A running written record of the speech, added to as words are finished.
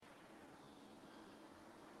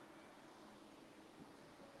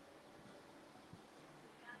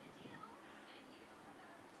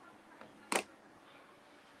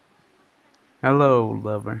Hello,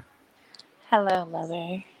 lover. Hello,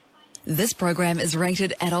 lover. This program is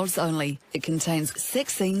rated adults only. It contains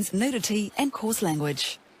sex scenes, nudity, and coarse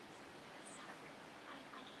language.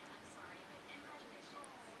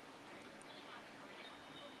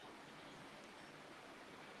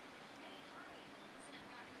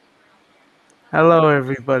 Hello,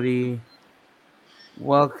 everybody.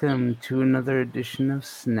 Welcome to another edition of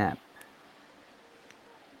Snap.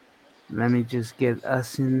 Let me just get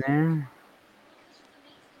us in there.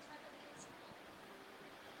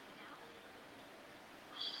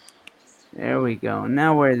 There we go.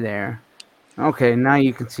 Now we're there. Okay, now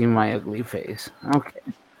you can see my ugly face. Okay.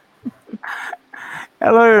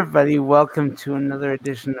 Hello, everybody. Welcome to another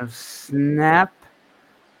edition of Snap.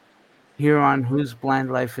 Here on Whose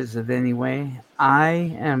Blind Life Is It Anyway?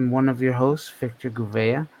 I am one of your hosts, Victor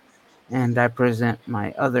Gouveia, and I present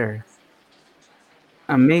my other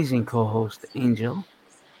amazing co host, Angel.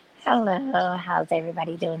 Hello. How's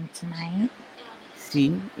everybody doing tonight?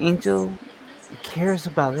 See, Angel cares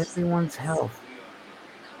about everyone's health,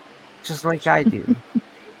 just like I do.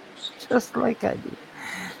 Just like I do.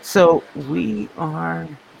 So, we are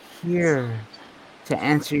here to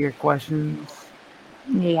answer your questions,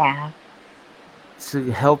 Yeah.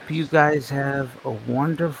 to help you guys have a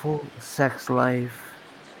wonderful sex life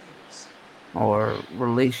or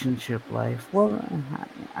relationship life. Well,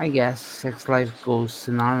 I guess sex life goes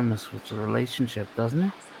synonymous with a relationship,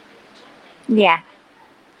 doesn't Yeah.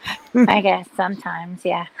 it? I guess sometimes,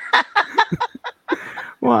 yeah.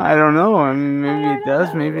 Well, I don't know. I mean, I maybe it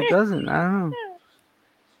does, maybe it don't doesn't. I don't know.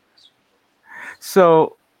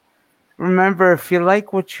 So, remember, if you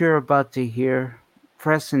like what you're about to hear,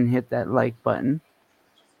 press and hit that like button.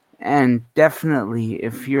 And definitely,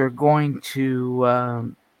 if you're going to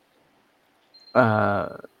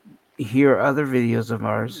uh, hear other videos of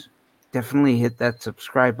ours, definitely hit that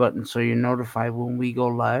subscribe button so you're notified when we go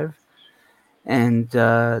live. And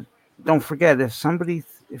don't forget,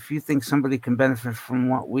 if you think somebody can benefit from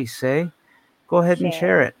what we say, go ahead and Share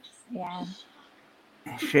share it. it. Yeah.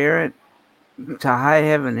 Share it to high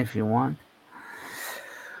heaven if you want.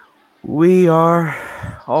 We are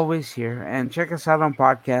always here, and check us out on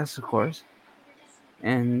podcasts, of course.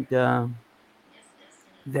 And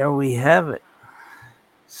there we have it.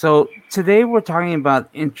 So today we're talking about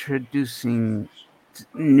introducing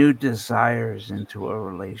new desires into a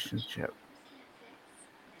relationship.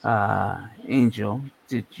 Angel,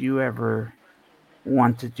 did you ever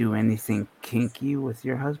want to do anything kinky with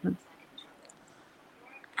your husband?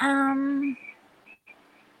 Um,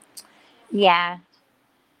 yeah.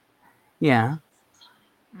 Yeah.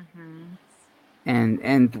 hmm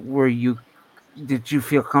And were you did you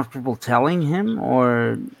feel comfortable telling him,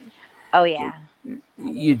 or Oh, yeah. I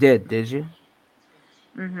you did. did you?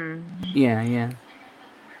 hmm Yeah, yeah.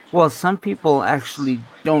 Well, some people actually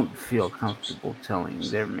don't feel comfortable telling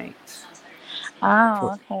their mates.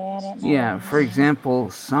 For Oh, okay. I didn't know Yeah, for that. example,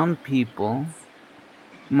 some people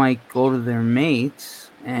might go to their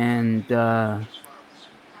mates, and the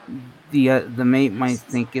mate might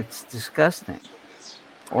think it's disgusting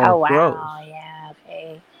or Oh, wow. gross, Yeah.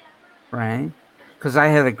 Okay. right? Because I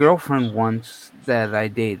had a girlfriend once that I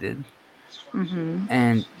dated, hmm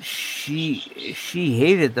and she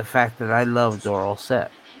hated the fact that I loved oral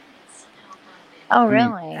sex. Oh, I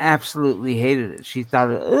mean, really? absolutely hated it. She thought,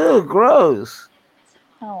 "Oh, gross."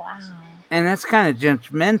 Oh, wow. And that's kind of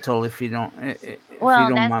judgmental, if you Well,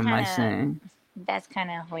 don't mind my saying. that's kind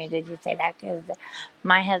of weird that you say that because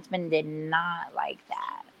my husband did not like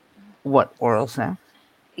that. What, oral sex?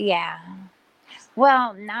 Yeah.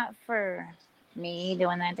 Well, not for me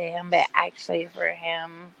doing that to him, but actually for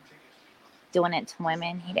him doing it to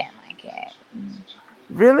women. He didn't like it.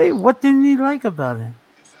 Really? What didn't he like about it?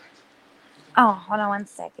 Oh, hold on 1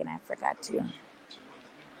 second. I forgot to.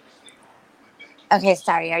 Okay,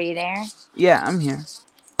 sorry. Are you there? Yeah, I'm here.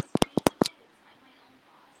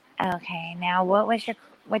 Okay. Now,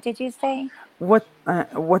 what did you say? What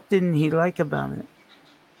didn't he like about it?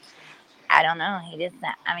 I don't know. He just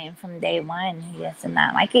not, I mean, from day one, he just did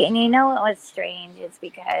not like it. And you know what was strange? It's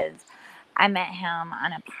because I met him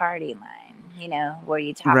on a party line, where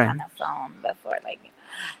you talk Right. on the phone before, like,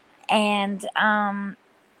 and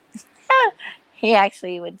he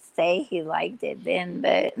actually would say he liked it then,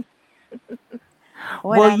 but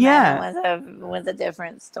when Well, I met him yeah. was a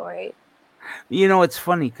different story. It's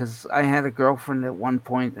funny because I had a girlfriend at one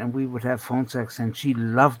point, and we would have phone sex, and she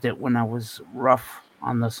loved it when I was rough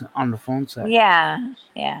on the phone sex. Yeah,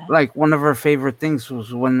 yeah, Like, one of her favorite things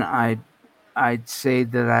was when I'd say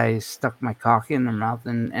that I stuck my cock in her mouth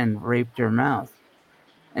and raped her mouth,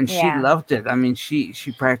 and she yeah, loved it. I mean, she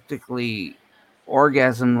practically.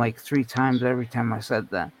 orgasm like 3 times every time I said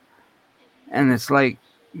that. And it's like,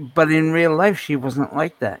 but in real life, she wasn't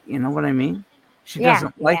like that. You know what I mean? She Yeah,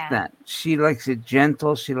 doesn't like yeah. that. She likes it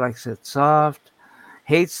gentle. She likes it soft.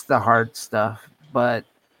 Hates the hard stuff. But,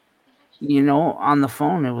 on the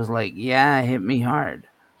phone, it was like, yeah, it hit me hard.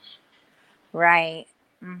 Right.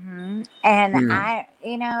 And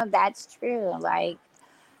You know? that's true. Like,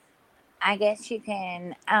 I guess you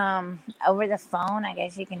can, over the phone, I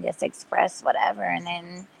guess you can just express whatever. And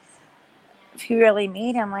then if you really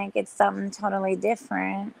meet him, like, it's something totally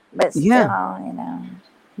different. But Yeah. still.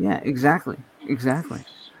 Yeah, exactly. Exactly.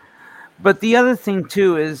 But the other thing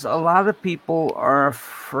too is a lot of people are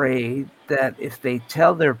afraid that if they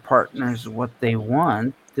tell their partners what they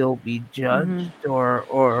want, they'll be Hmm. judged,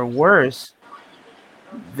 or worse,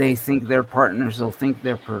 they think their partners will think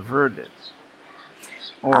they're perverted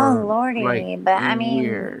Oh, or like Lordy. But I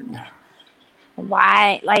weird. mean,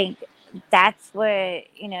 why? Like, that's what,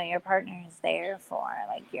 your partner is there for.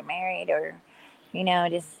 Like, you're married or,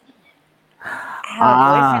 just have a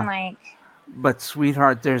boyfriend. Ah, Like, but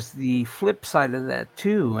sweetheart, there's the flip side of that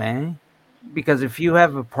too, eh? Because if you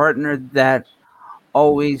have a partner that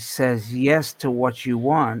always says yes to what you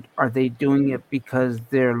want, are they doing it because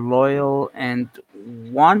they're loyal and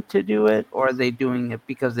want to do it, or are they doing it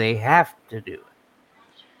because they have to do it?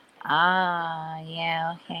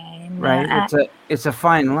 yeah, okay. No, Right? It's a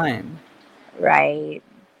fine line, right.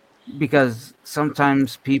 because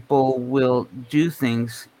sometimes people will do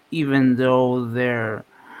things even though they're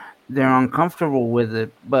uncomfortable with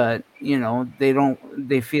it, but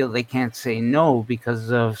they feel they can't say no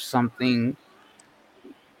because of something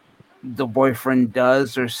the boyfriend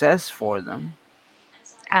does or says for them,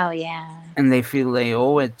 Oh, yeah. and they feel they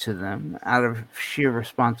owe it to them out of sheer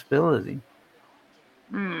responsibility.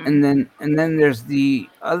 Mm. And then there's the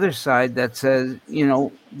other side that says,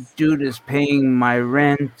 dude is paying my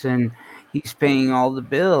rent and he's paying all the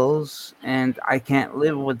bills, and I can't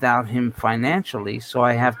live without him financially, so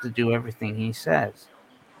I have to do everything he says.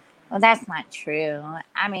 Well, that's not true.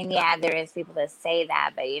 I mean, yeah, there is people that say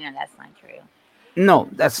that, but that's not true. No,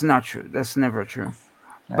 that's not true. That's never true.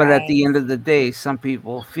 But at Right. the end of the day, some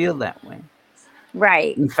people feel that way.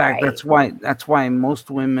 Right. In fact, Right. that's why most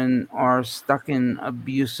women are stuck in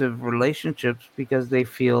abusive relationships, because they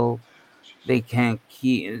feel they can't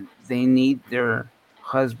keep. They need their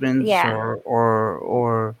husbands Yeah.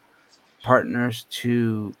 or partners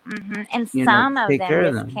to And some of take them care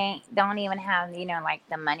of just them. can't, don't even have, like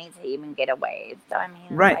the money to even get away. So, I mean,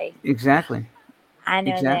 Right? like, Exactly. I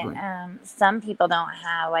know that Exactly. some people don't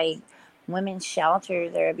have, like, women's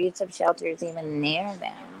shelters or abusive shelters even near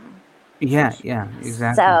them. Yeah. Yeah.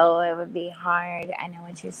 Exactly. So it would be hard. I know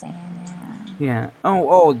what you're saying. Yeah. Yeah.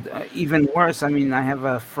 Oh. Even worse. I mean, I have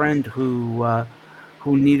a friend who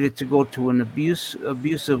needed to go to an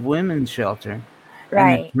abusive women's shelter,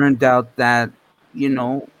 and it Right. turned out that you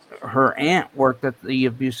know her aunt worked at the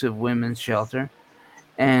abusive women's shelter,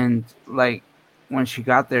 and like when she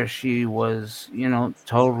got there, she was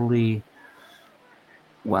totally,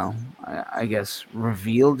 well, I guess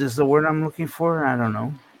revealed is the word I'm looking for. I don't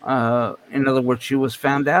know. In other words, she was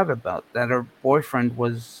found out about that her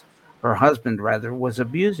husband rather, was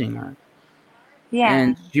abusing her,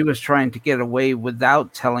 and Yeah. she was trying to get away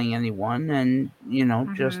without telling anyone, and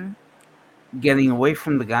just Hmm. getting away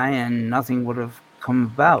from the guy, and nothing would have come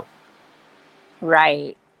about.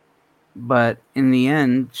 Right. But in the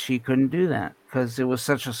end, she couldn't do that because it was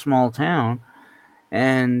such a small town,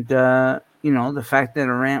 and the fact that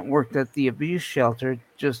her aunt worked at the abuse shelter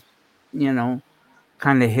just you know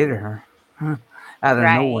kind of hit her out of Right.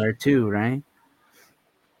 nowhere too, right?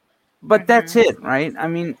 But that's Hmm. it, right? I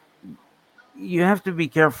mean, you have to be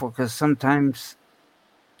careful because sometimes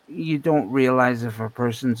you don't realize if a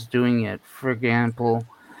person's doing it. For example,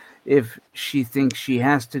 if she thinks she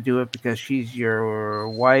has to do it because she's your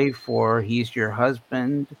wife or he's your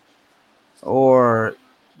husband, or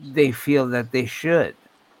they feel that they should,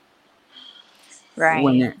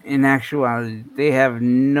 when Right. in actuality they have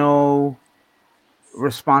no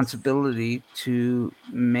responsibility to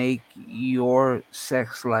make your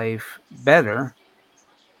sex life better,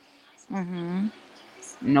 Hmm.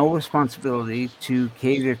 no responsibility to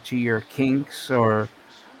cater to your kinks or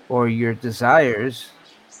your desires,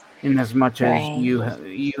 in as much as Right. you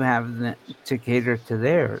have to cater to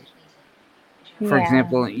theirs. For Yeah.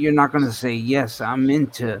 example, you're not going to say, yes, I'm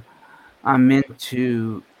into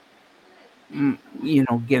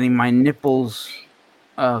getting my nipples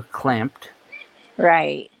clamped,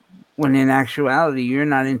 Right. when in actuality you're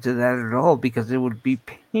not into that at all, because it would be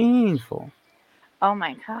painful. Oh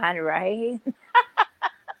my God. Right.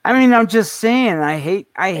 I mean, I'm just saying, I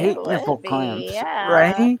It hate nipple would be, clamps, yeah.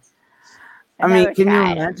 right? I I mean, never can you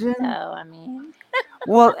tried them, so imagine? I mean,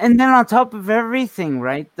 Well, and then on top of everything,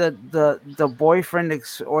 right? The boyfriend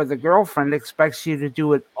or the girlfriend expects you to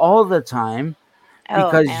do it all the time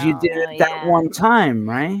oh because you no, did no, it that yeah, one time,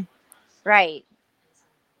 right? right,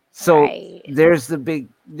 So right. there's the big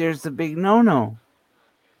no-no.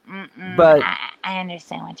 Mm-mm. But I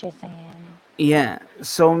understand what you're saying. yeah,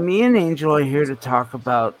 so me and Angel are here to talk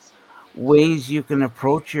about ways you can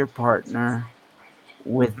approach your partner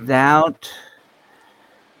without,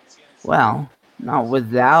 well, not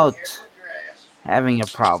without having a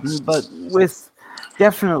problem, but with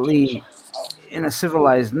definitely in a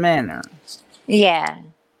civilized manner. Yeah,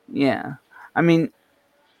 Yeah. I mean,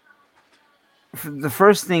 the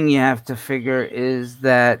first thing you have to figure is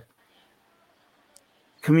that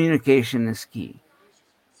communication is key.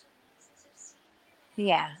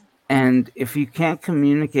 yeah. And if you can't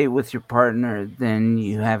communicate with your partner, then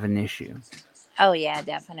you have an issue. Oh yeah,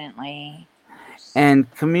 definitely. And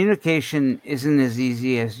communication isn't as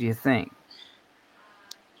easy as you think.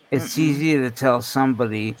 It's Mm-mm. easy to tell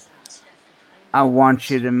somebody, I want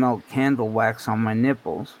you to melt candle wax on my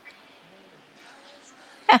nipples.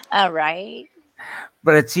 All right.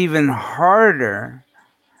 But it's even harder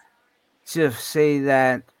to say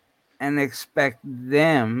that and expect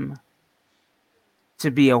them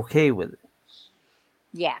to be okay with it.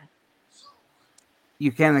 Yeah.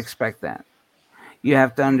 You can't expect that. You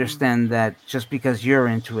have to Mm-mm. understand that just because you're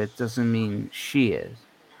into it doesn't mean she is,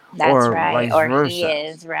 That's or right. vice Or he versa,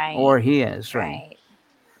 is right. or he is, right? Right.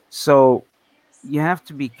 So you have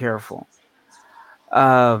to be careful.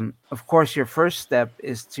 Of course, your first step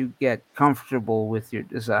is to get comfortable with your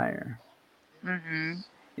desire. Mm-hmm.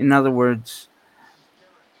 In other words,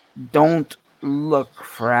 don't look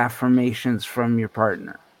for affirmations from your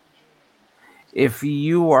partner. If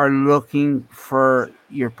you are looking for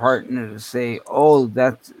your partner to say, "Oh,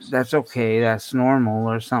 that's okay, that's normal,"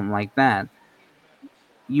 or something like that,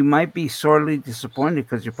 you might be sorely disappointed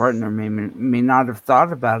because your partner may not have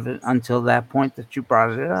thought about it until that point that you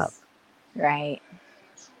brought it up. Right.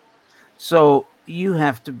 So you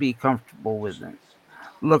have to be comfortable with it.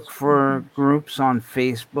 Look Mm-hmm. for groups on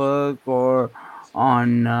Facebook or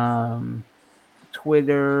on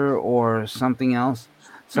Twitter or something else,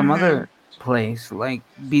 some Mm-hmm. other place like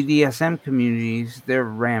BDSM communities. They're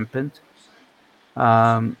rampant.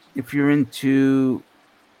 If you're into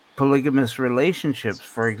polygamous relationships,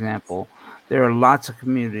 for example, there are lots of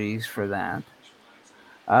communities for that.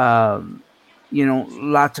 Um,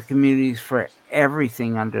 lots of communities for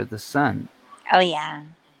everything under the sun. Oh yeah.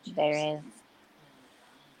 There is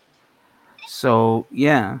So,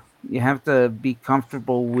 yeah, you have to be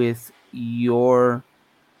comfortable with your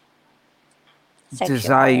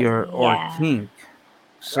desire sexuality. or Yeah. kink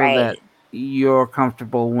so that Right. you're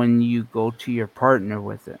comfortable when you go to your partner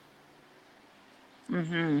with it.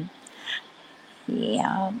 Mm-hmm.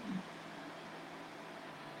 Yeah.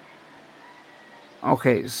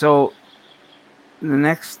 Okay, so the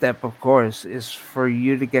next step, of course, is for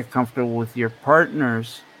you to get comfortable with your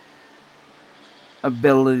partner's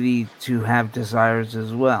ability to have desires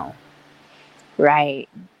as well. Right.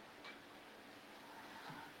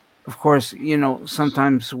 Of course,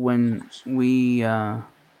 sometimes when we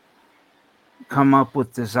come up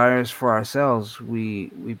with desires for ourselves, we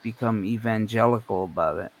become evangelical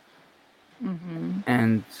about it, Mm-hmm.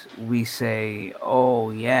 and we say,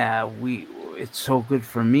 "Oh yeah, we it's so good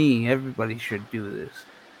for me. Everybody should do this."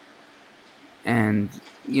 And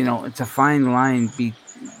it's a fine line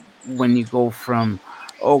when you go from,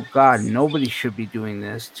 "Oh God, nobody should be doing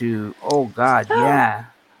this," to, "Oh God, yeah,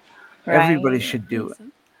 everybody Right. should do it."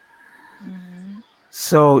 Mm-hmm.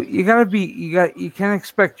 So you can't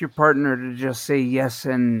expect your partner to just say yes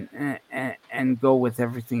and go with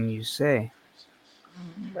everything you say.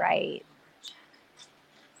 Right.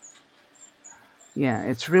 Yeah,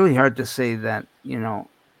 it's really hard to say that,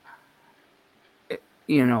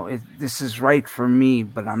 this is right for me,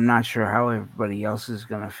 but I'm not sure how everybody else is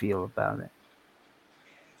going to feel about it.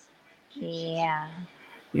 Yeah.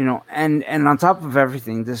 And on top of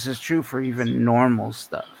everything, this is true for even normal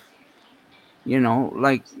stuff.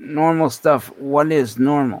 Like normal stuff, what is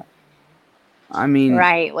normal? I mean,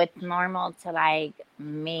 Right. What's normal to like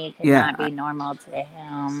me could yeah, not be normal to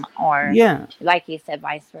him, or yeah, like you said,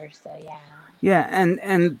 vice versa. Yeah. yeah,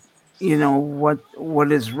 and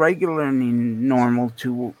what is regularly normal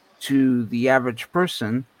to the average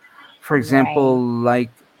person, for example, Right.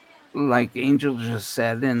 like Angel just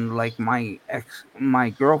said, and like my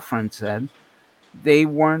girlfriend said, they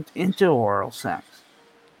weren't into oral sex.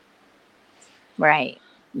 Right.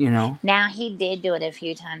 you know? Now he did do it a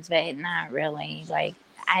few times, but not really. Like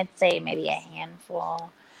I'd say maybe a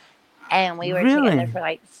handful. And we were together Really? for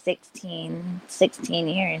like 16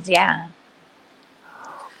 years. Yeah.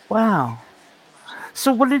 Wow.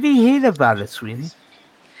 So what did he hate about it, sweetie?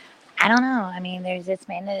 I don't know. I mean, there's just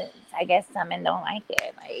men that I guess some men don't like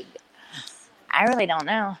it. Like I really don't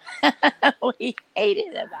know. We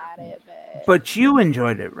hated about it, but But you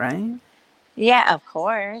enjoyed it, right? yeah, of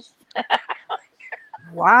course.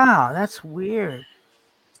 Wow, that's weird.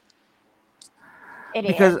 It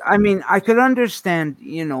Because is. I mean, I could understand,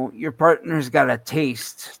 your partner's got a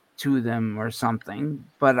taste to them or something,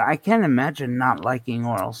 but I can't imagine not liking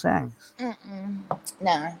oral sex. Mm-mm.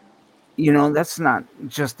 No. That's not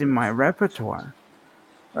just in my repertoire.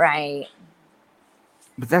 Right.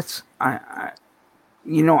 But that's I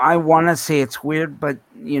want to say it's weird, but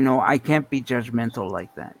I can't be judgmental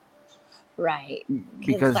like that Right. Because,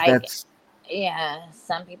 because like, that's yeah,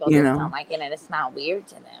 some people you just don't know, like it and it's not weird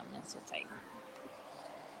to them. It's just like,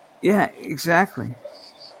 yeah, exactly.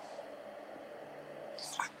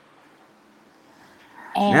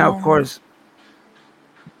 Now, of and, course,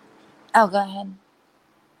 oh, go ahead.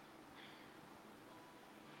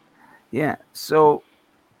 yeah. So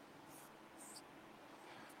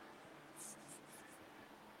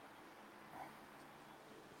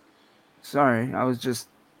sorry, I was just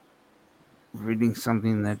reading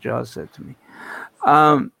something that Jaws said to me.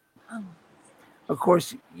 Um, Oh, of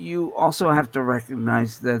course, you also have to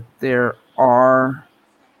recognize that there are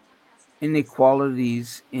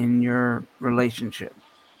inequalities in your relationship.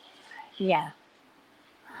 yeah.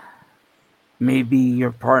 Maybe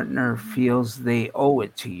your partner feels they owe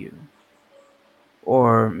it to you,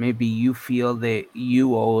 or maybe you feel that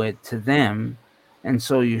you owe it to them, and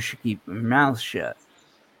so you should keep your mouth shut,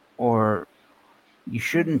 or you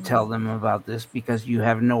shouldn't tell Hmm. them about this because you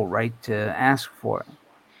have no right to ask for it.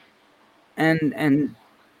 And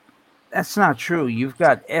that's not true. You've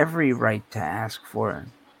got every right to ask for it.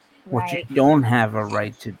 What you Right. don't have a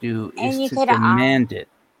right to do is And you to could, demand it.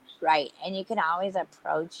 right. And you can always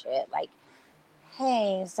approach it like,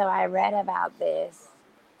 hey, so I read about this.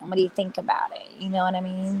 What do you think about it? You know what I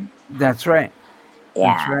mean? That's right.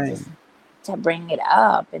 That's Yeah. right. Just to bring it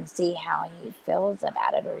up and see how he feels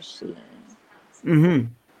about it or she. Mhm.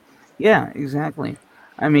 Yeah, exactly.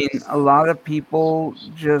 I mean, a lot of people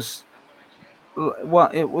just well,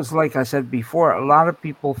 it was like I said before, a lot of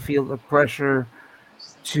people feel the pressure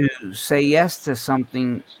to say yes to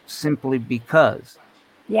something simply because,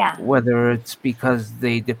 Yeah. whether it's because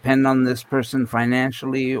they depend on this person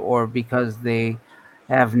financially or because they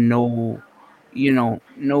have no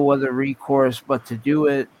other recourse but to do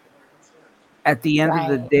it. At the end of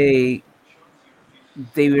the Right. day,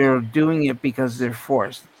 they were doing it because they're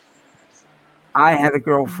forced. I had a Mhm.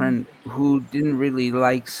 girlfriend who didn't really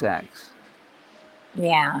like sex,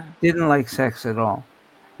 Yeah. didn't like sex at all.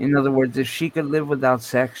 In other words, if she could live without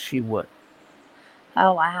sex, she would,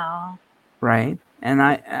 Oh, wow. right? And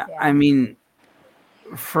I Yeah. mean,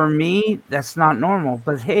 for me, that's not normal.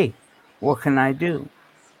 But hey, what can I do?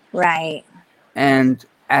 Right. And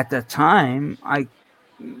at the time, I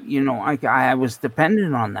was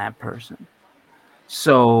dependent on that person.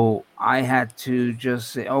 So I had to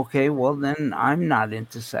just say, okay, well, then I'm not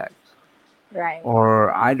into sex Right.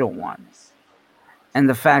 or I don't want it. And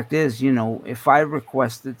the fact is, if I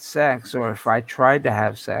requested sex or if I tried to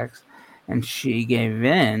have sex and she gave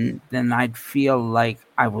in, then I'd feel like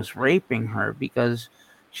I was raping her because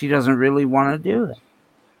she doesn't really want to do it.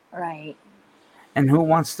 Right. And who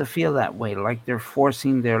wants to feel that way, like they're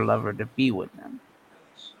forcing their lover to be with them?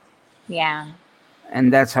 Yeah.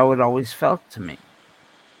 And that's how it always felt to me.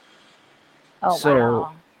 Oh, So,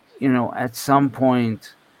 wow. at some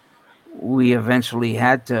point, we eventually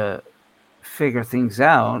had to figure things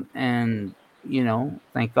out. And,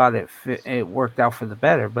 thank God it worked out for the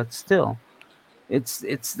better. But still,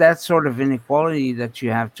 it's that sort of inequality that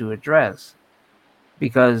you have to address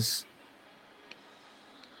because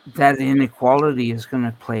that inequality is going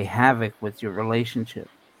to play havoc with your relationship.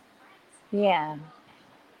 Yeah.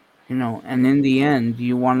 And in the end,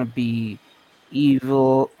 you want to be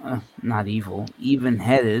not evil, even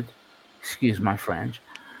headed, excuse my French,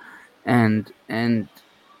 and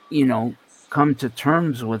you know, come to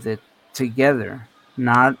terms with it together,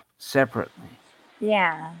 not separately.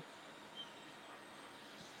 Yeah.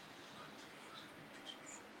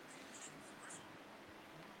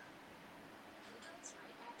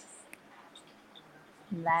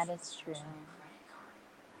 That is true.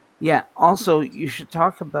 Yeah, also, you should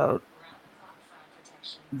talk about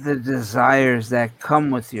the desires that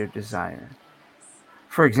come with your desire.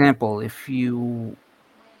 For example, if you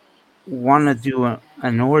want to do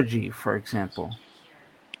an orgy, for example,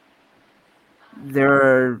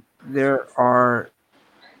 there are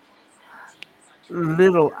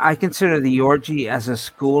little. I consider the orgy as a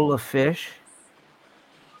school of fish,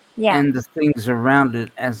 Yeah. and the things around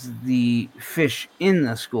it as the fish in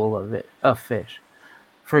the school of fish.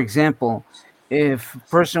 For example, if a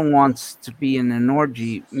person wants to be in an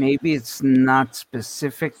orgy, maybe it's not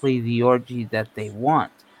specifically the orgy that they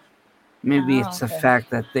want. Maybe Oh, it's the okay.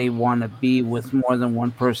 fact that they want to be with more than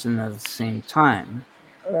one person at the same time.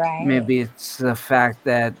 Right. Maybe it's the fact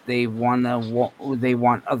that they want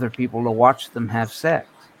other people to watch them have sex.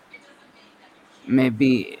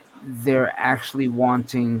 Maybe they're actually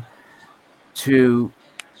wanting to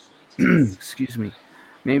excuse me.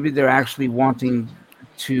 Maybe they're actually wanting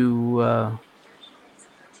to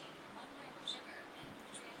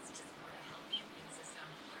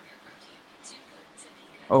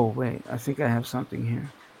oh wait, I think I have something here.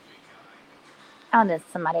 Oh, did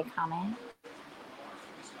somebody comment?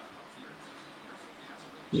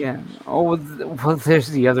 Yeah. Oh, well, there's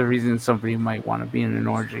the other reason somebody might want to be in an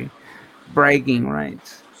orgy. Bragging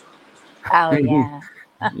rights. Oh, You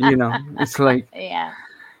yeah. know, it's like, Yeah.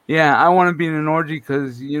 yeah, I want to be in an orgy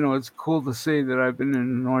because, it's cool to say that I've been in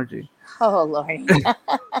an orgy. Oh, Lord.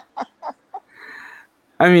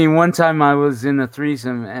 I mean, one time I was in a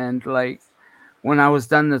threesome, and like, when I was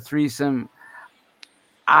done the threesome,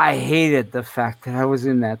 I hated the fact that I was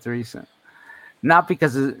in that threesome. Not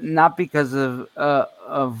because of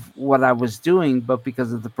what I was doing, but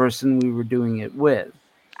because of the person we were doing it with.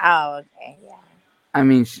 Oh, okay. Yeah. I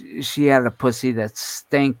mean, she had a pussy that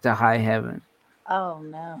stank to high heaven. Oh,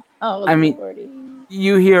 no. Oh, I mean, Lordy.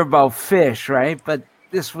 you hear about fish, right? But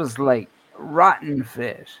this was like rotten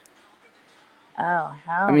fish. Oh, I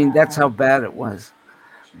hell mean, that's no. how bad it was.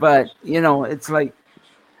 But it's like,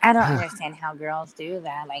 I don't understand how girls do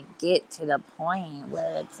that. Like, get to the point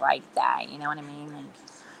where it's like that. You know what I mean? Like,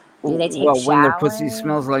 do they take well, when their pussy showers?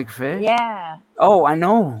 smells like fish. Yeah. Oh, I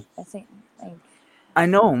know, I think, like, I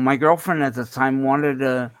know. My girlfriend at the time wanted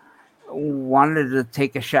to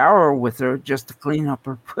take a shower with her just to clean up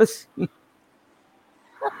her pussy.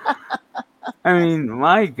 I mean,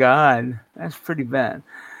 my God, that's pretty bad.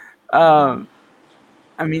 yeah. Um,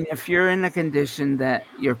 I mean, if you're in a condition that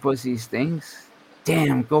your pussy stinks,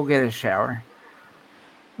 damn, go get a shower.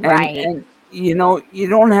 And Right. and you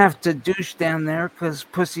don't have to douche down there because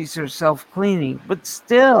pussies are self cleaning. But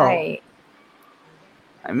still, Right.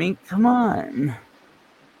 I mean, come on.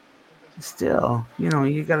 Still,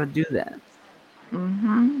 you got to do that.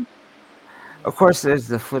 Mm-hmm. Of course, there's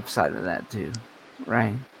the flip side of that too,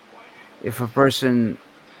 right? If a person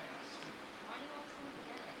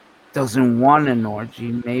doesn't want an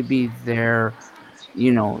orgy, maybe they're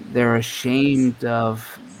ashamed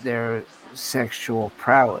of their sexual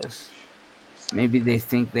prowess. Maybe they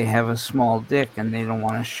think they have a small dick and they don't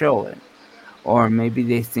want to show it. Or maybe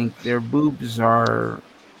they think their boobs are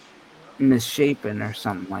misshapen or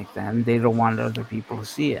something like that and they don't want other people to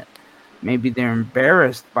see it. Maybe they're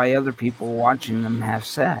embarrassed by other people watching them have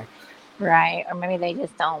sex. Right. Or maybe they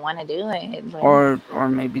just don't want to do it. But, Or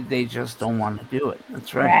maybe they just don't want to do it.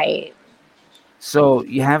 That's right. right. So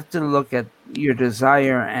you have to look at your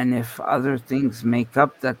desire, and if other things make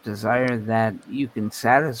up that desire that you can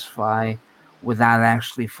satisfy without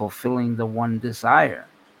actually fulfilling the one desire,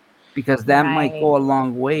 because that might Right. go a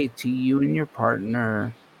long way to you and your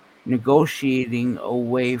partner negotiating a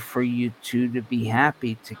way for you two to be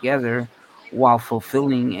happy together while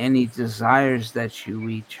fulfilling any desires that you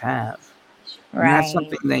each have. And that's Right.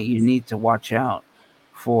 something that you need to watch out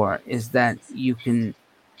for, is that you can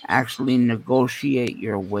actually negotiate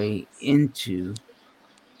your way into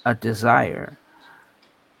a desire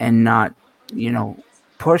and not, you know,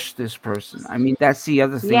 push this person. I mean, that's the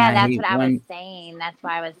other thing Yeah, I that's hate what I was when saying. That's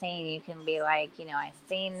why I was saying you can be like, I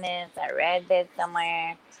seen this, I read this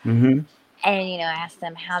somewhere, mhm, and ask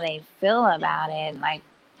them how they feel about it. Like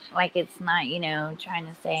it's not, trying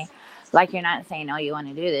to say, like you're not saying, oh, you want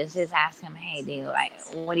to do this. Just ask them, hey, do you like,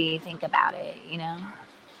 what do you think about it?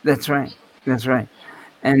 that's right. That's right.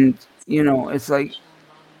 And it's like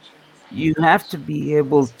you have to be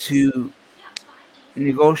able to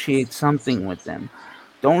negotiate something with them.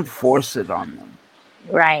 Don't force it on them,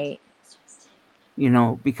 Right.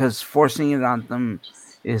 because forcing it on them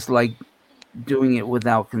is like doing it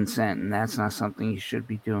without consent, and that's not something you should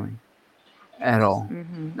be doing at all.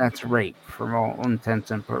 Hmm. That's rape for all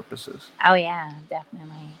intents and purposes. Oh yeah,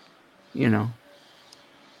 definitely. You know.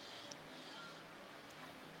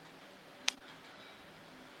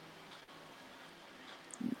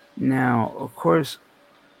 Now, of course,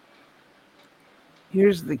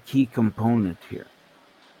 here's the key component here.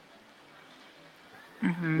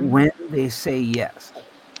 Mhm. when they say yes.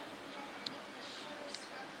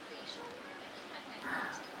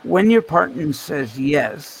 When your partner says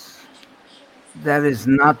yes, that is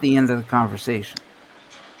not the end of the conversation.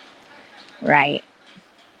 Right.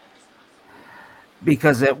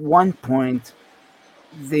 Because at one point,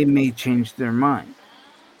 they may change their mind.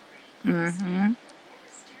 Mhm.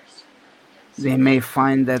 They may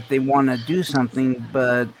find that they want to do something,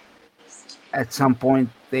 but at some point,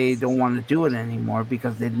 they don't want to do it anymore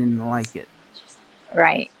because they didn't like it.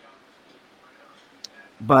 Right.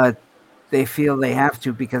 But they feel they have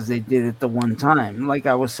to because they did it the one time. Like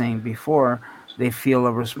I was saying before, they feel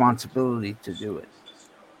a responsibility to do it.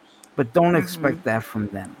 But don't Mhm. expect that from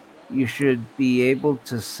them. You should be able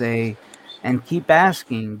to say and keep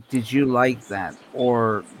asking, did you like that?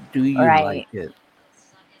 Or do you like Right. it?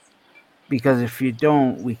 Because if you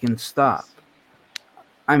don't, we can stop.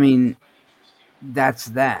 I mean, that's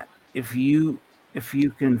that. If you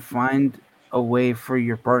can find a way for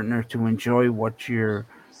your partner to enjoy what your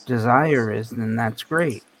desire is, then that's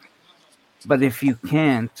great. But if you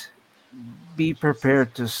can't, be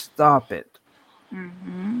prepared to stop it.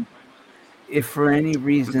 Mhm. If for any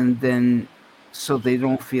reason, then so they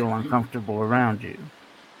don't feel uncomfortable around you.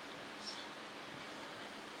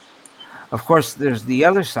 Of course, there's the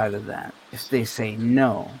other side of that. If they say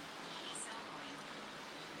no,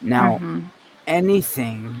 now Mhm.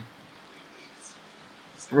 anything,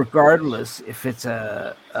 regardless if it's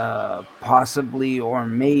a possibly or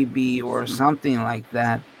maybe or something like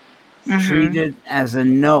that, treat Mhm. it as a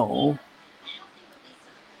no,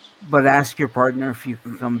 but ask your partner if you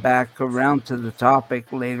can come back around to the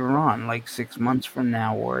topic later on, like 6 months from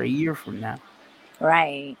now or a year from now,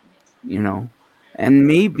 Right. you know, and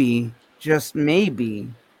maybe, just maybe,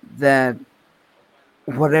 that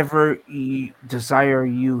whatever desire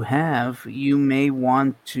you have, you may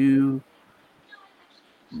want to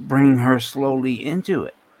bring her slowly into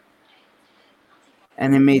it.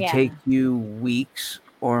 And it may take Yeah. you weeks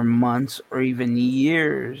or months or even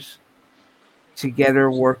years to get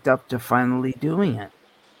her worked up to finally doing it.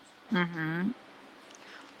 Mhm.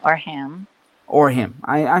 Or him. Or him.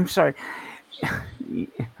 I'm sorry.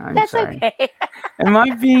 I'm That's sorry. okay. Am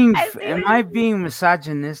I being I see am what I you. being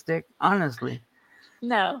misogynistic? Honestly.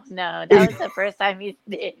 No, no, that was the first time you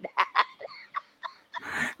did that.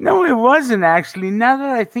 No, it wasn't actually. Now that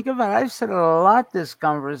I think about it, I've said it a lot this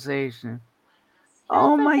conversation.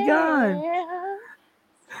 Oh That's my god. okay.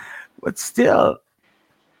 But still,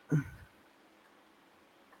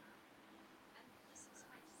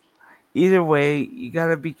 either way, you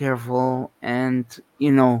gotta be careful and,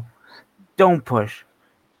 don't push.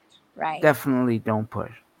 Right. Definitely don't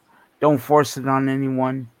push. Don't force it on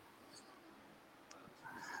anyone.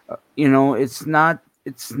 It's not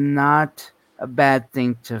a bad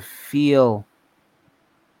thing to feel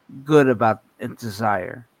good about a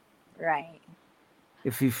desire. Right.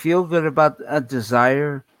 If you feel good about a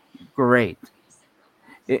desire, great.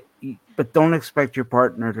 But don't expect your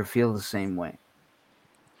partner to feel the same way,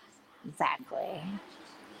 Exactly.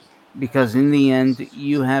 because in the end,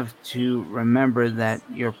 you have to remember that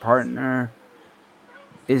your partner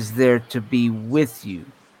is there to be with you,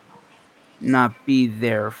 not be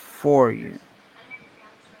there for you.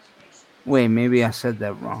 Wait, maybe I said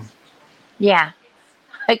that wrong. Yeah.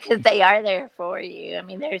 Because they are there for you. I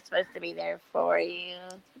mean, they're supposed to be there for you,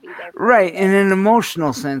 to be there for you. Right, in an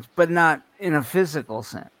emotional sense, but not in a physical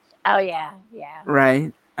sense. Oh, yeah. Yeah.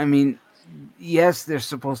 Right? I mean, yes, they're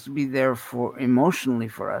supposed to be there for emotionally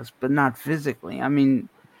for us, but not physically. I mean,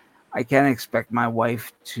 I can't expect my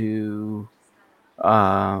wife to,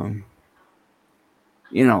 um,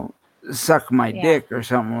 you know, suck my Yeah. dick or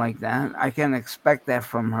something like that. I can't expect that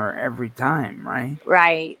from her every time, right?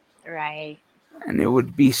 Right. Right. And it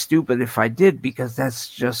would be stupid if I did, because that's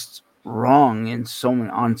just wrong on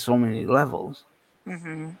so many levels.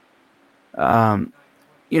 Mhm. Um,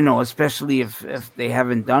 especially if they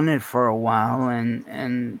haven't done it for a while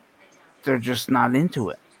and they're just not into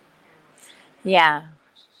it, Yeah.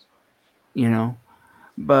 you know.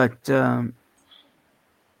 But of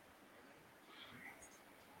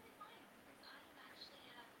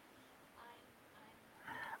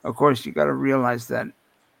course, you got to realize that.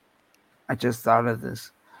 I just thought of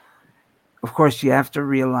this. Of course, you have to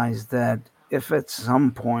realize that if at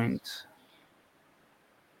some point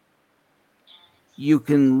you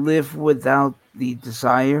can live without the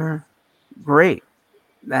desire, great.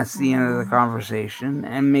 That's the end of the Mhm. conversation.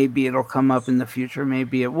 And maybe it'll come up in the future,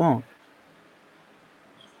 maybe it won't.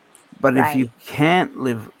 But Right. if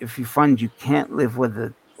you find you can't live with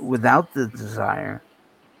it without the desire,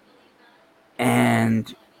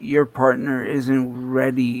 and your partner isn't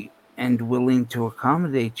ready and willing to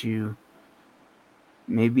accommodate you,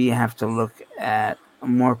 maybe you have to look at a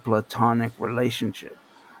more platonic relationship,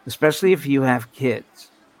 especially if you have kids.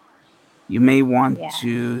 You may want Yeah.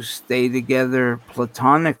 to stay together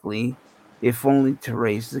platonically, if only to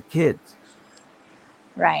raise the kids.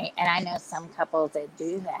 Right. And I know some couples that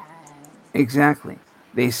do that. Exactly.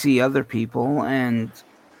 They see other people and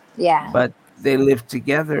Yeah. but they live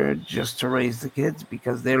together just to raise the kids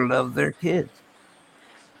because they love their kids.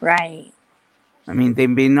 Right. I mean, they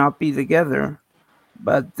may not be together,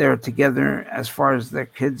 but they're together as far as their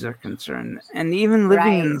kids are concerned, and even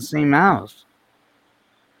living in Right. the same house.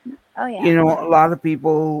 Oh, yeah. A lot of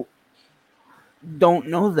people don't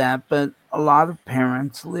know that, but a lot of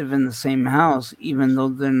parents live in the same house even though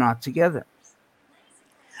they're not together.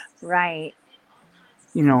 Right.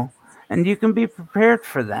 You know, and you can be prepared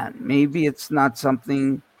for that. Maybe it's not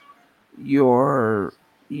something your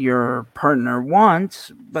your partner wants,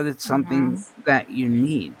 but it's Hmm. something that you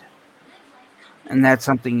need. And that's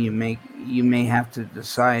something you may have to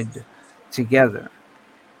decide together,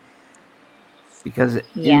 because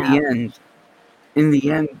Yeah. in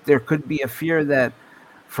the end there could be a fear that,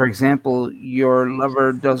 for example, your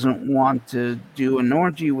lover doesn't want to do an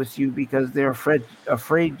orgy with you because they're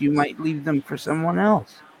afraid you might leave them for someone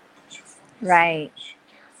else. Right.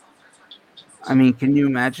 I mean, can you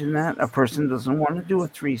imagine that a person doesn't want to do a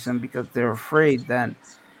threesome because they're afraid that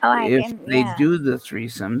Oh, I if can. they Yeah. do the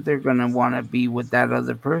threesome, they're going to want to be with that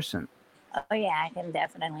other person. Oh, yeah. I can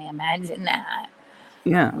definitely imagine that.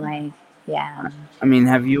 Yeah. Like, yeah. I mean,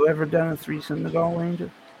 have you ever done a threesome at all,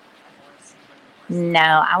 Angel?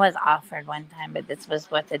 No, I was offered one time, but this was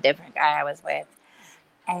with a different guy I was with.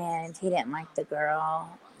 And he didn't like the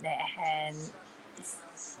girl that had.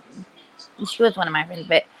 She was one of my friends,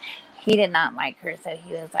 but he did not like her. So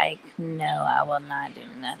he was like, no, I will not do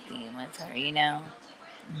nothing with her.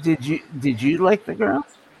 Did you like the girl?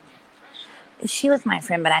 She was my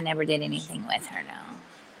friend, but I never did anything with her, no.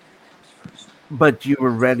 But you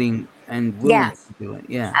were ready and willing Yeah, to do it.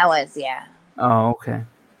 Yeah. I was, yeah. Oh, okay.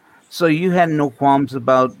 So you had no qualms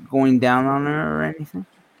about going down on her or anything?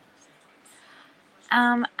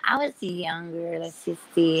 I was younger, let's just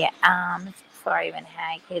see. It's before I even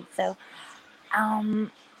had kids. So,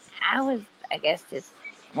 um, I was, I guess, just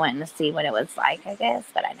wanting to see what it was like, I guess,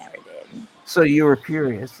 but I never did. So you were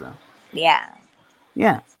curious, though. Yeah.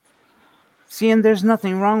 Yeah. See, and there's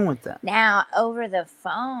nothing wrong with that. Now, over the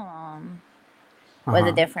phone Uh was a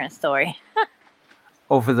huh. different story.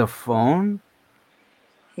 Over the phone?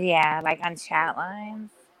 Yeah, like on chat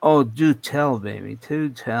lines. Oh, do tell, baby. Do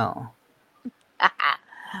tell.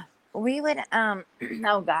 We would, oh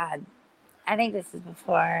God, I think this is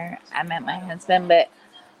before I met my husband, but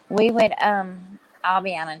we would, all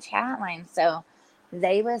be on a chat line. So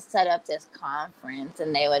they would set up this conference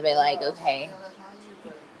and they would be like, okay,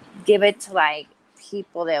 give it to like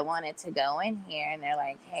people that wanted to go in here. And they're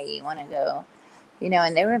like, hey, you want to go?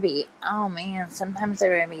 And there would be, oh man, sometimes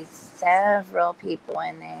there would be several people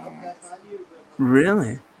in there.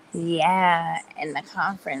 Really? Yeah, in the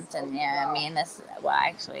conference. And yeah, I mean, well,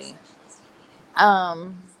 actually,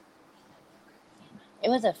 um, it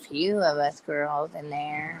was a few of us girls in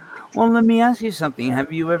there. Well, let me ask you something.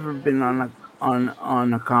 Have you ever been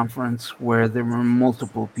on a conference where there were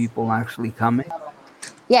multiple people actually coming?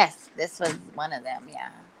 Yes, this was one of them. Yeah.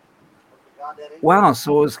 Wow,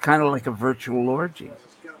 so it was kind of like a virtual orgy.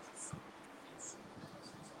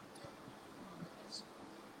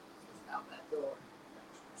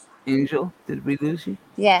 Angel, did we lose you?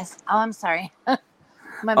 Yes. Oh, I'm sorry.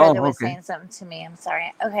 My brother Oh, was okay. saying something to me. I'm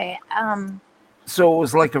sorry. Okay. So it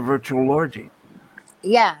was like a virtual orgy.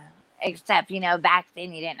 Yeah. Except back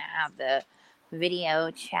then you didn't have the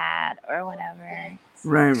video chat or whatever.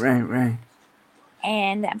 Right, right, right.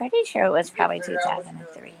 And I'm pretty sure it was probably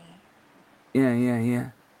 2003. Yeah, yeah, yeah.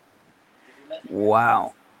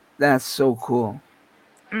 Wow, that's so cool.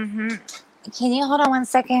 Mm-hmm. Can you hold on 1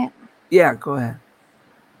 second? Yeah, go ahead.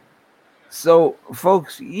 So,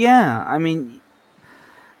 folks, yeah, I mean,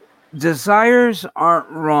 desires aren't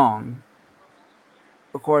wrong,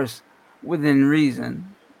 of course, within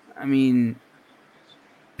reason. I mean,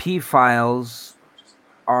 P files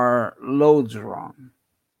are loads wrong.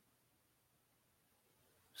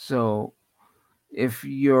 So, if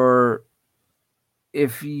your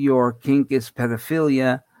if your kink is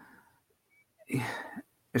pedophilia,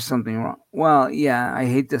 there's something wrong. Well, yeah, I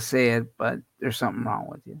hate to say it, but there's something wrong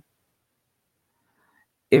with you.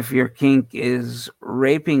 If your kink is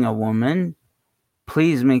raping a woman,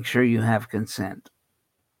 please make sure you have consent.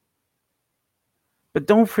 But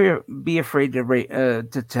don't be afraid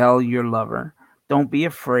to tell your lover. Don't be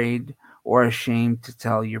afraid or ashamed to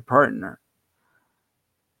tell your partner.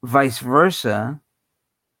 Vice versa,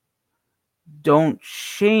 don't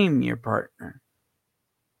shame your partner.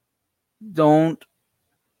 Don't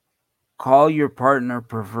call your partner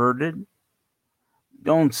perverted.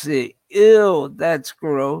 Don't say, ew, that's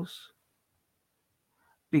gross,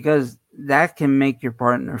 because that can make your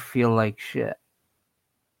partner feel like shit.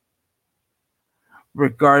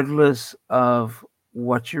 Regardless of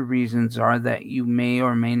what your reasons are that you may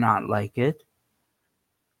or may not like it,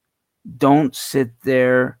 don't sit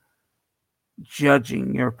there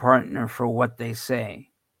judging your partner for what they say.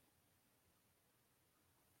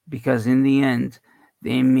 Because in the end,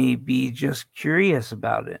 they may be just curious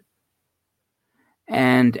about it.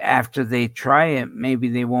 And after they try it, maybe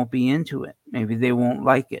they won't be into it. Maybe they won't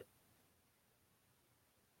like it.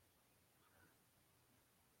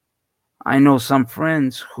 I know some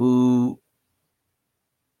friends who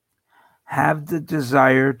have the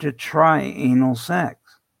desire to try anal sex.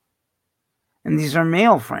 And these are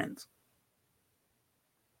male friends.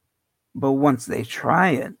 But once they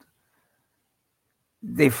try it,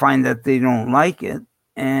 they find that they don't like it,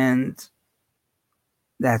 and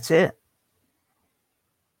that's it.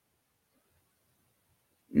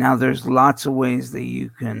 Now, there's lots of ways that you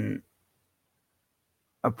can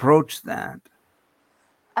approach that.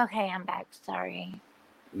 Okay, I'm back. Sorry.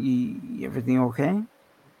 Everything okay?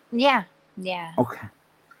 Yeah. Yeah. Okay.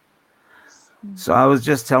 So I was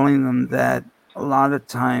just telling them that a lot of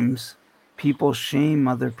times people shame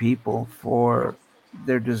other people for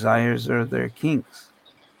their desires or their kinks.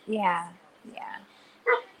 Yeah. Yeah.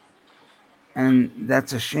 And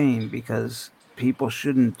that's a shame, because people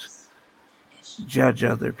shouldn't judge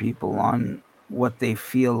other people on what they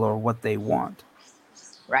feel or what they want.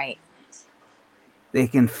 Right. They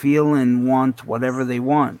can feel and want whatever they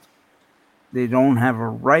want. They don't have a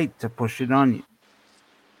right to push it on you,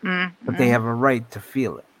 but they Mm-hmm. have a right to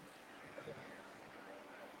feel it.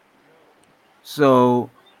 So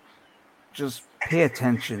just pay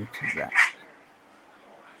attention to that.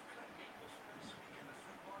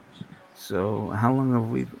 So how long have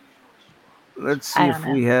we? Let's see I don't if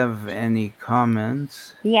know. we have any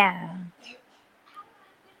comments. Yeah.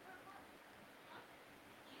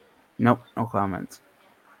 Nope, no comments.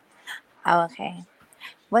 Oh, okay.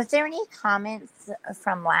 Was there any comments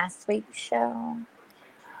from last week's show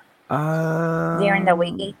during the Uh,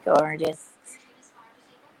 week, or just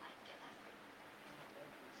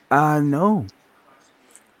no.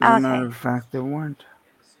 As a matter okay? of fact, there weren't.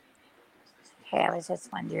 Okay, I was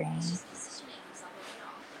just wondering.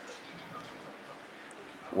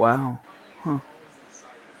 Wow. Huh.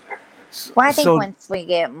 Well, I think So, once we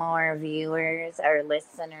get more viewers or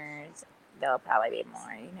listeners, there'll probably be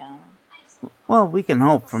more. well, we can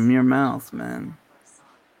hope from your mouth, man.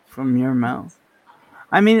 From your mouth.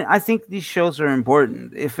 I mean, I think these shows are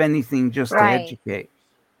important, if anything, just to Right. educate.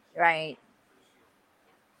 Right.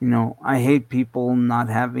 I hate people not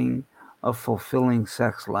having a fulfilling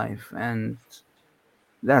sex life, and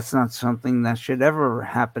that's not something that should ever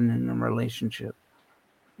happen in a relationship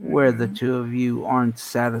where the Mm-hmm. two of you aren't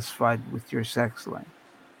satisfied with your sex life.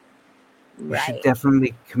 You should Right.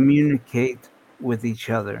 definitely communicate with each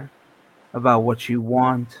other about what you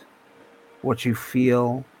want, what you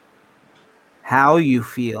feel, how you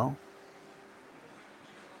feel.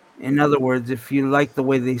 In other words, if you like the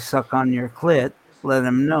way they suck on your clit, let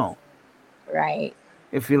them know. Right.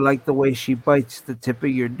 If you like the way she bites the tip of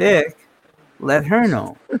your dick, let her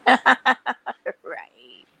know.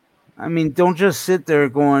 Right. I mean, don't just sit there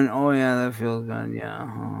going, "Oh yeah, that feels good."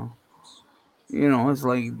 Yeah, it's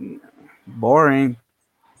like boring.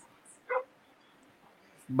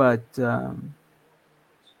 But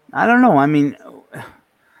I don't know. I mean,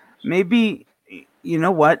 maybe you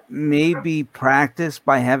know what? Maybe practice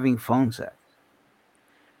by having phone sex.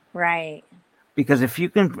 Right. Because if you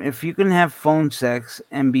can have phone sex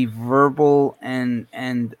and be verbal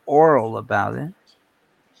and oral about it,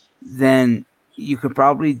 then you could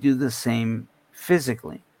probably do the same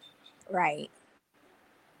physically. Right.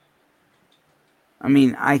 I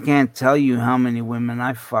mean, I can't tell you how many women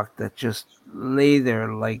I fucked that just lay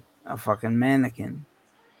there like a fucking mannequin.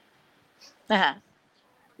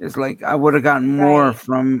 It's like I would have gotten more Right.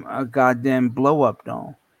 from a goddamn blow up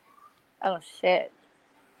doll. Oh shit.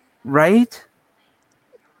 Right?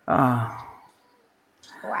 Uh,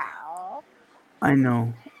 Wow. I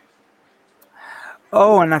know.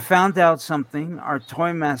 Oh, and I found out something. Our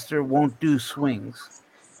toy master won't do swings.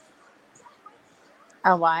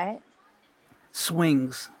 A what?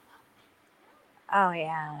 Swings. Oh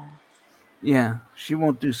yeah. Yeah, she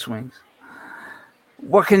won't do swings.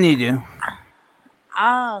 What can you do?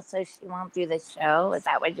 Oh, so she won't do the show? Is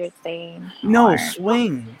that what you're saying? No, Or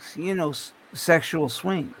swings. Sexual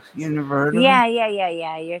swings. You never heard of them?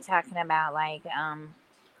 yeah. You're talking about like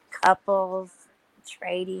couples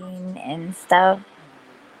trading and stuff.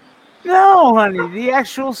 No, honey, the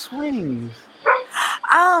actual swings.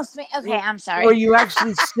 Oh, okay. Wh- I'm Where sorry. you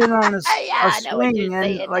actually sit on Yeah, a I know what you're swing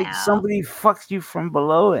and saying like now. somebody fucks you from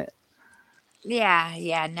below it.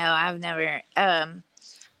 Yeah. No, I've never.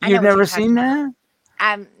 I You've know what you're never seen talking about.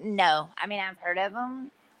 that? No. I mean, I've heard of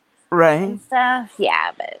them Right. and stuff.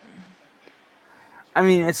 Yeah, but I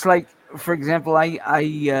mean, it's like, for example, I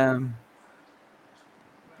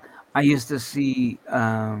used to see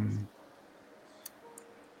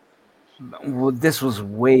well, this was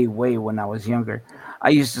way when I was younger. I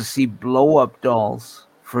used to see blow up dolls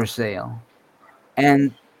for sale,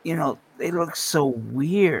 and they look so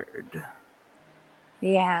weird.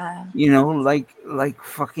 yeah. Like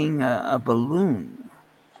fucking a balloon.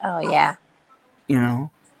 Oh, yeah. You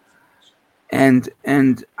know,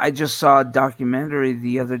 and I just saw a documentary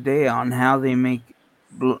the other day on how they make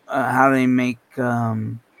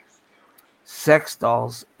sex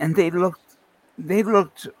dolls, and they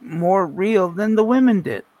looked more real than the women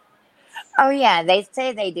did. Oh, yeah. They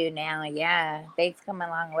say they do now. Yeah, they've come a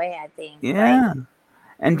long way. I think. Like, Yeah.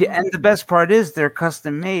 And hmm the best part is they're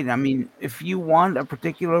custom made. I mean, if you want a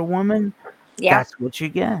particular woman, yeah. that's what you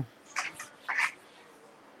get.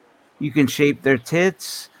 You can shape their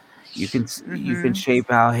tits. You can hmm shape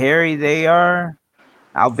how hairy they are,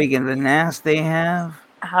 how big of an ass they have.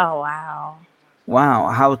 Oh, wow. Wow,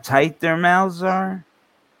 how tight their mouths are.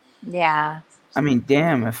 Yeah. I mean,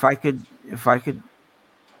 damn, if I could,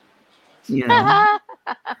 you know,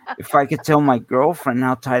 if I could tell my girlfriend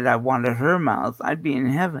how tight I wanted her mouth, I'd be in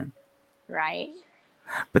heaven. Right.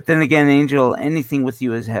 But then again, Angel, anything with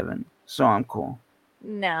you is heaven. So I'm cool.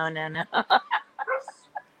 No.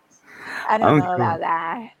 I don't I'm know cool. about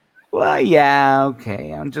that. Well, yeah,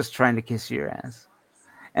 okay. I'm just trying to kiss your ass.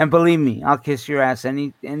 And believe me, I'll kiss your ass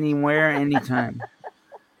anywhere, anytime.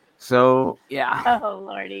 So, yeah. Oh,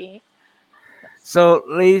 Lordy. So,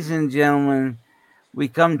 ladies and gentlemen, we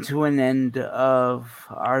come to an end of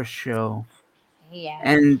our show. Yeah.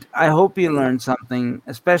 And I hope you learned something,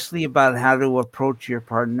 especially about how to approach your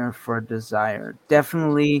partner for desire.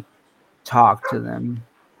 Definitely talk to them.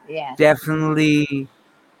 Yes. Definitely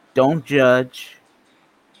don't judge.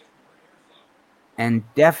 And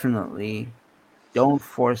definitely don't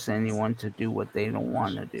force anyone to do what they don't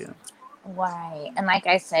want to do. Right. And like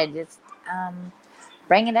I said, just um,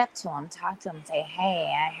 bring it up to them, talk to them, say,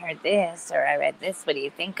 "Hey, I heard this or I read this. What do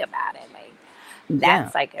you think about it?" Like Yeah.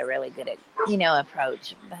 that's like a really good,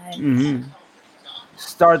 approach. But hmm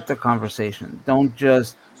Start the conversation. Don't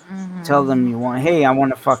just tell them mhm. you want. Hey, I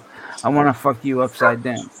want to fuck you upside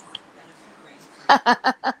down.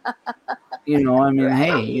 I mean,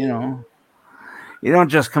 hey, Right. you don't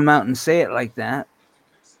just come out and say it like that.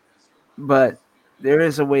 But there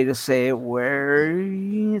is a way to say it where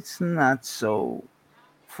it's not so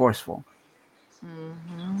forceful,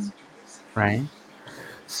 hmm right?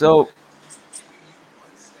 So,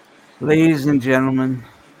 ladies and gentlemen,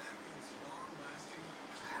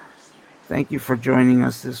 thank you for joining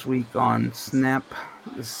us this week on Snap,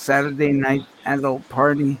 the Saturday night adult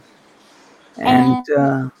party. And And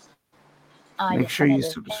I make just sure wanted you to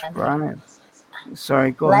say one thing. subscribe.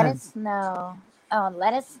 Sorry, go Let ahead. us know. Oh,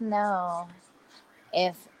 let us know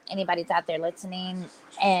if anybody's out there listening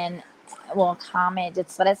and will comment.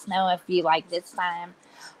 Just let us know if you like this time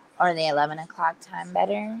or the 11 o'clock time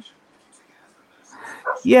better.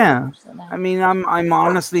 Yeah, So I no. mean, I'm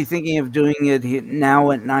honestly thinking of doing it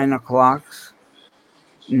now at 9 o'clock.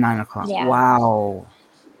 9 o'clock. Yeah. Wow,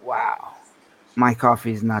 wow. My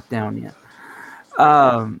coffee's not down yet.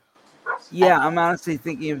 Um, yeah, I'm honestly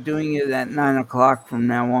thinking of doing it at 9 o'clock from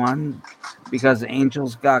now on because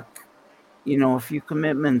Angel's got a few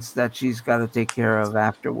commitments that she's got to take care of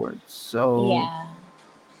afterwards. So Yeah.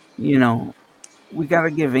 you know we got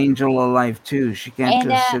to give Angel a life too. She can't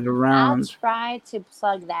And just sit I'll around. try to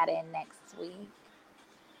plug that in next week.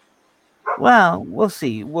 Well, we'll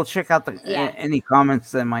see. We'll check out Yeah. any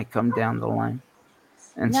comments that might come down the line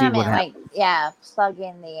and No, see I what meant like, happens. yeah, plug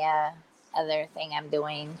in the other thing I'm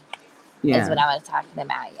doing is Yeah. what I was talking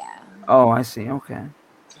about. Yeah. Oh, I see. Okay.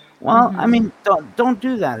 Well, I hmm mean, don't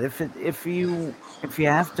do that. If you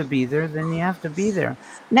have to be there, then you have to be there.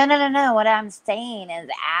 No. What I'm saying is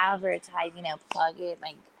advertise, plug it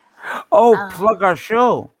like, Oh, plug um, our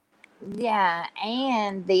show. yeah,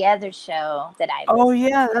 and the other show that I Oh, listen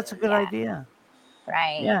yeah, to. that's a good Yeah. idea.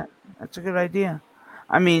 Right. Yeah, that's a good idea.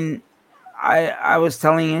 I mean, I was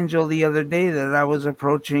telling Angel the other day that I was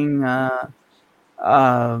approaching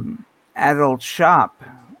um, adult shop,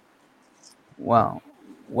 well,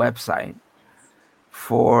 website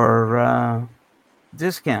for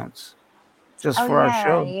discounts just Oh for our yeah,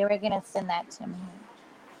 show. you were gonna send that to me.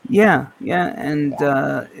 Yeah, and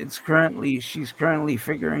Yeah. she's currently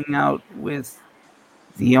figuring out with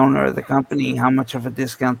the owner of the company how much of a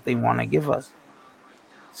discount they want to give us.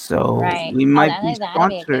 So Right. we Oh, might that be that'd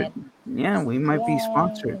be a sponsored. good. Yeah, we might be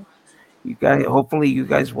sponsored. Yay. You guys, hopefully, you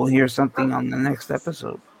guys will hear something on the next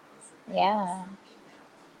episode. Yeah.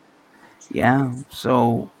 Yeah,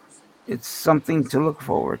 so it's something to look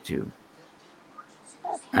forward to.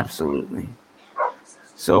 Okay. Absolutely.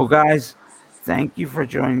 So, guys, thank you for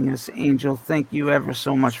joining us. Angel, thank you ever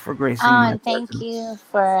so much for gracing Oh, my and thank you presence.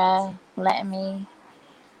 for letting me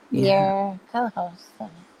be Yeah. your co-host. So,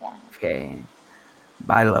 yeah. Okay.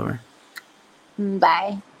 Bye, lover.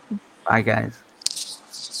 Bye. Bye, guys.